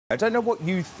I don't know what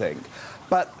you think,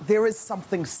 but there is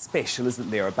something special,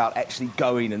 isn't there, about actually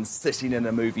going and sitting in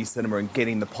a movie cinema and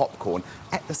getting the popcorn.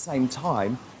 At the same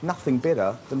time, nothing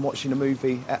better than watching a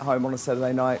movie at home on a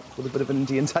Saturday night with a bit of an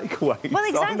Indian takeaway. Well,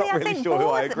 exactly. So I'm not I really think sure who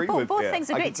I agree with both here.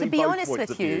 things are great. To be honest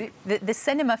with you, the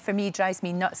cinema for me drives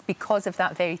me nuts because of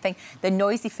that very thing, the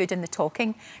noisy food and the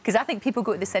talking. Because I think people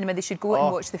go to the cinema, they should go out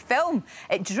and watch the film.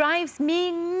 It drives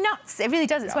me nuts. It really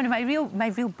does. It's one of my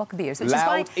real bugbears. Which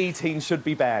Loud is why eating should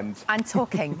be banned. And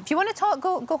talking. If you want to talk,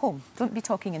 go home. Don't be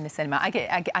talking in the cinema.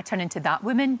 I turn into that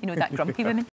woman, you know, that grumpy woman.